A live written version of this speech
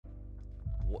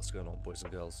What's going on, boys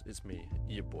and girls? It's me,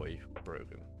 your boy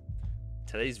Brogan.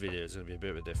 Today's video is going to be a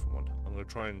bit of a different one. I'm going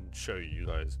to try and show you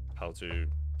guys how to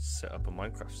set up a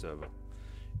Minecraft server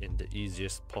in the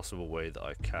easiest possible way that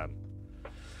I can.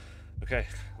 Okay,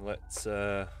 let's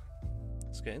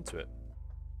get into it.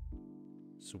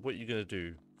 So what you're going to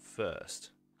do first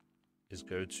is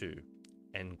go to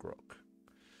NGrok.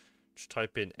 Just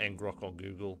type in NGrok on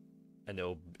Google and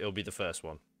it'll be the first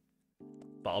one.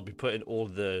 But I'll be putting all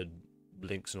the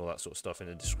links and all that sort of stuff in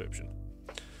the description.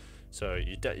 So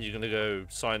you're gonna go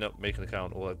sign up, make an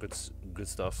account, all that good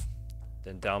stuff.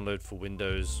 Then download for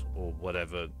Windows or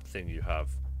whatever thing you have,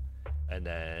 and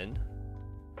then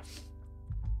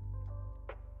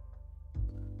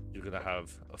you're gonna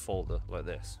have a folder like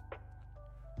this,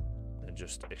 and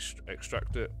just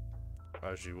extract it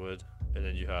as you would, and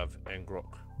then you have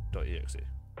ngrok.exe.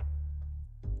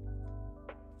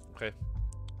 Okay,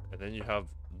 and then you have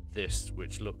this,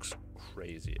 which looks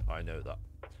crazy, I know that.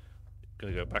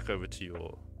 You're gonna go back over to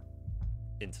your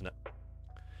internet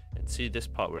and see this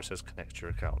part where it says connect your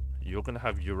account. You're gonna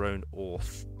have your own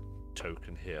auth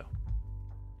token here.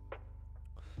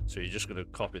 So you're just gonna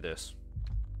copy this,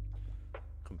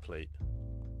 complete,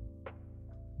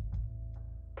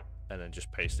 and then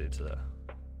just paste it into there.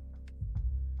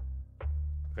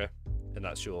 Okay, and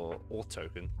that's your auth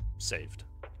token saved.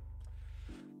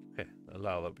 Okay,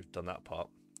 allow that we've done that part.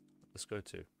 Let's go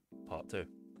to part 2.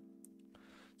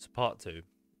 So part 2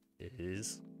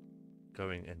 is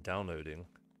going and downloading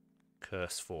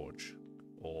CurseForge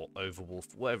or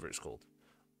Overwolf, whatever it's called.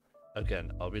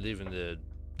 Again, I'll be leaving the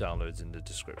downloads in the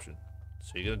description.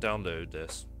 So you're going to download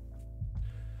this,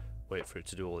 wait for it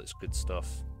to do all its good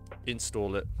stuff,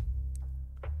 install it,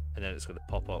 and then it's going to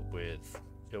pop up with,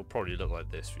 it'll probably look like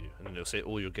this for you, and then it'll say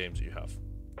all your games that you have.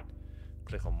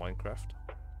 Click on Minecraft,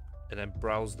 and then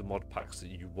browse the mod packs that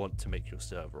you want to make your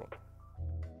server on.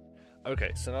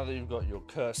 Okay, so now that you've got your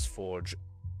CurseForge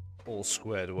all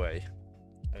squared away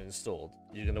and installed,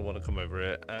 you're going to want to come over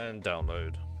here and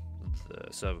download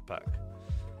the server pack.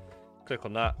 Click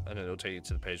on that, and it'll take you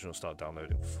to the page and it'll start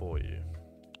downloading for you.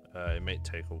 It may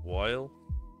take a while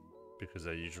because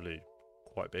they're usually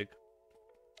quite big,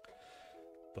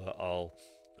 but I'll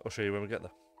show you when we get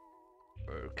there.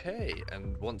 Okay,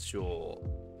 and once your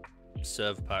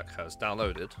server pack has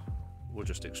downloaded, we'll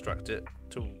just extract it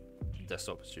to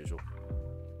desktop as usual.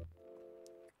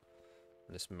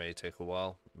 This may take a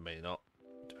while, may not,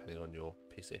 depending on your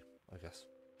PC, I guess.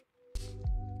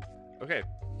 Okay,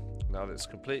 now that it's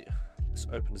complete, let's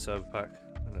open the server pack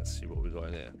and let's see what we got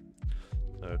in here.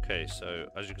 Okay, so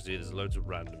as you can see, there's loads of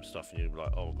random stuff, and you'll be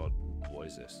like, oh god, what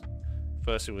is this?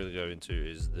 First thing we're going to go into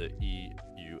is the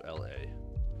EULA.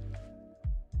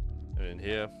 And in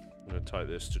here, I'm going to type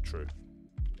this to true.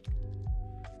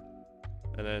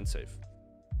 And then save.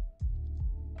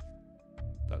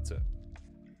 That's it.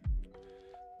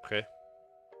 Okay.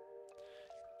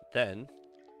 Then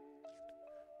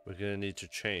we're going to need to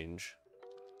change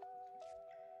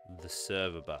the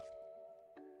server back.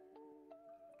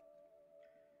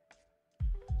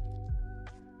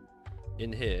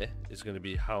 In here is going to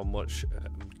be how much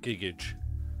gigage,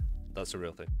 that's a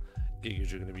real thing,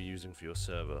 gigage you're going to be using for your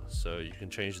server. So you can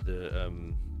change the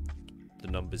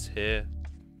numbers here.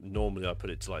 Normally I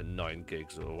put it to like 9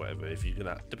 gigs or whatever, if you can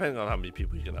have, depending on how many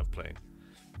people you can have playing.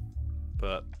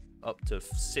 But up to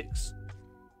 5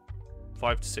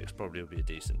 to 6 probably will be a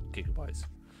decent gigabytes.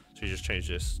 So you just change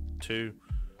this 2,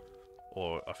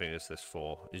 or I think it's this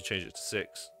 4. You change it to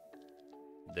 6.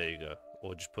 There you go.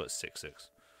 Or just put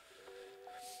 66.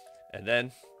 And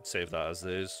then save that as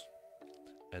is.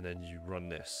 And then you run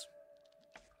this.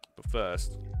 But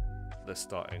first, let's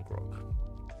start NGrok.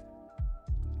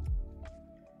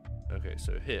 Okay,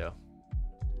 so here,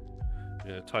 I'm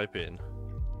going to type in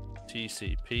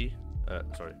TCP,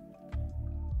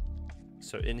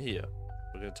 so in here,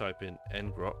 we're going to type in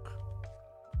NGrok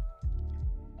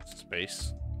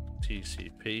space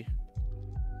TCP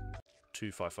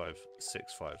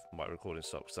 25565. My recording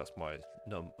stops, that's my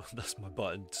that's my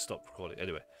button to stop recording.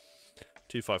 Anyway,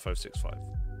 25565.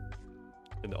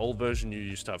 In the old version, you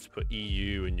used to have to put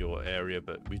EU in your area,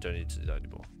 but we don't need to do that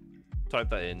anymore. Type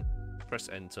that in. Press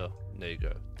enter, there you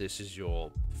go. This is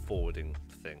your forwarding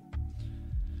thing.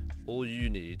 All you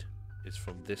need is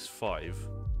from this 5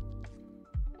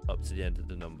 up to the end of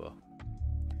the number.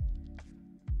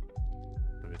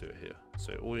 Let me do it here.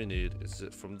 So all you need is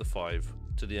from the 5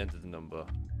 to the end of the number.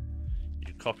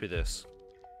 You copy this.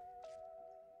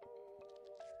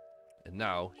 And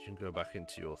now you can go back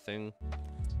into your thing.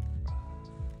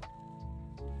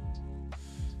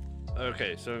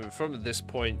 Okay, so from this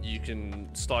point you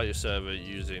can start your server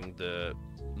using the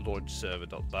launch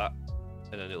server.bat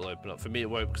and then it'll open up. For me, it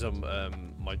won't, because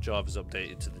my Java's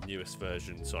updated to the newest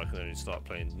version, so I can only start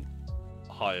playing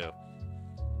higher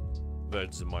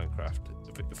versions of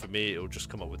Minecraft. For me, it'll just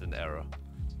come up with an error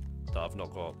that I've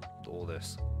not got all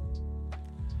this.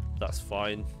 That's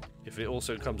fine. If it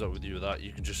also comes up with you with that,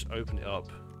 you can just open it up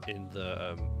in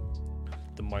the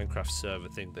Minecraft server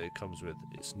thing that it comes with.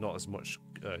 It's not as much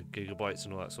gigabytes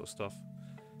and all that sort of stuff,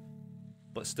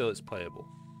 but still it's playable.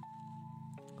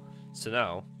 So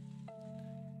now,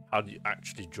 how do you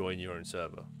actually join your own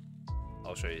server?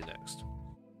 I'll show you next.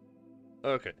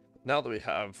 Okay, now that we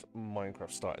have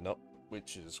Minecraft starting up,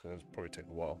 which is going to probably take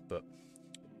a while, but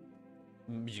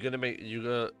you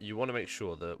want to make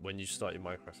sure that when you start your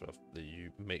Minecraft up, that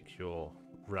you make your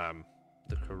RAM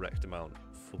the correct amount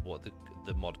for what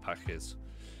the mod pack is,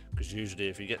 because usually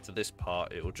if you get to this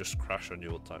part, it will just crash on you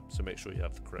all the time. So make sure you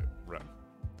have the correct RAM.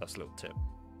 That's a little tip.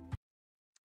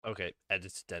 Okay,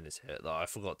 Editor Dennis here. I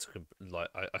forgot to, like,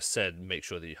 I said make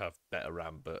sure that you have better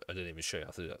RAM, but I didn't even show you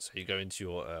how to do that. So you go into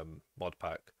your mod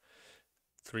pack,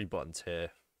 3 buttons here.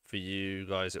 For you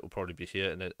guys, it will probably be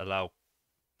here, and then allow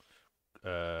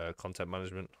content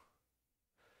management.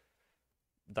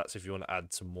 That's if you want to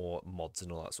add some more mods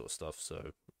and all that sort of stuff.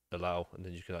 So allow, and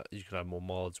then you can add more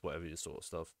mods, whatever your sort of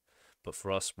stuff. But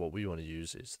for us, what we want to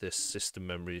use is this system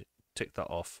memory. Tick that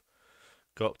off.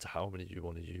 Go up to how many you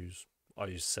want to use. I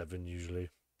use 7 usually.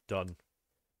 Done.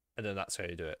 And then that's how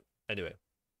you do it. Anyway,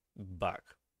 back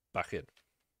in.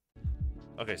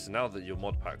 Okay, so now that your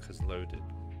mod pack has loaded,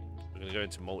 we're going to go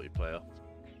into multiplayer,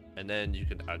 and then you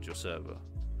can add your server.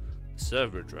 The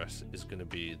server address is going to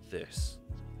be this,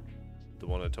 the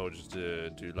one I told you to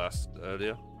do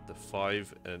earlier, the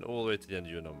 5, and all the way to the end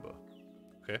of your number.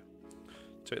 Okay,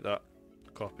 take that,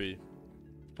 copy,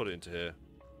 put it into here,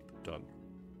 done.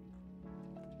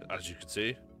 As you can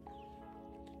see,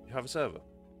 you have a server.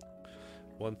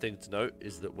 One thing to note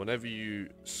is that whenever you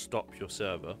stop your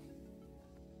server,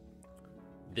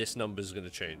 this number is going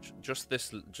to change. Just this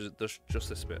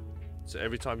bit. So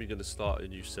every time you're going to start a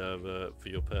new server for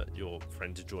your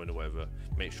friend to join or whatever,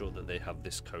 make sure that they have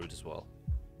this code as well.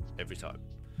 Every time.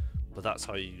 But that's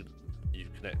how you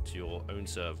connect to your own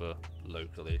server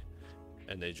locally,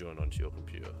 and they join onto your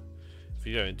computer. If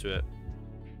you go into it,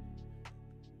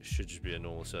 it should just be a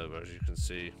normal server. As you can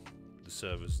see, the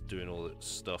server's doing all its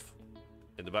stuff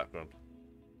in the background.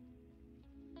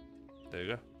 There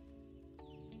you go.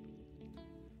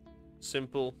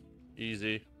 Simple,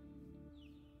 easy,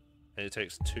 and it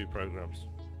takes 2 programs.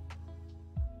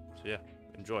 So yeah,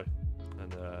 enjoy,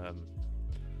 and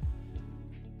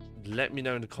let me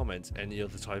know in the comments any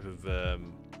other type of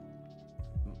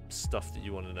stuff that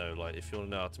you want to know. Like if you want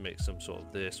to know how to make some sort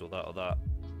of this or that,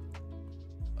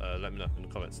 let me know in the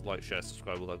comments. Like, share,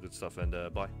 subscribe, all that good stuff, and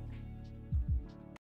bye.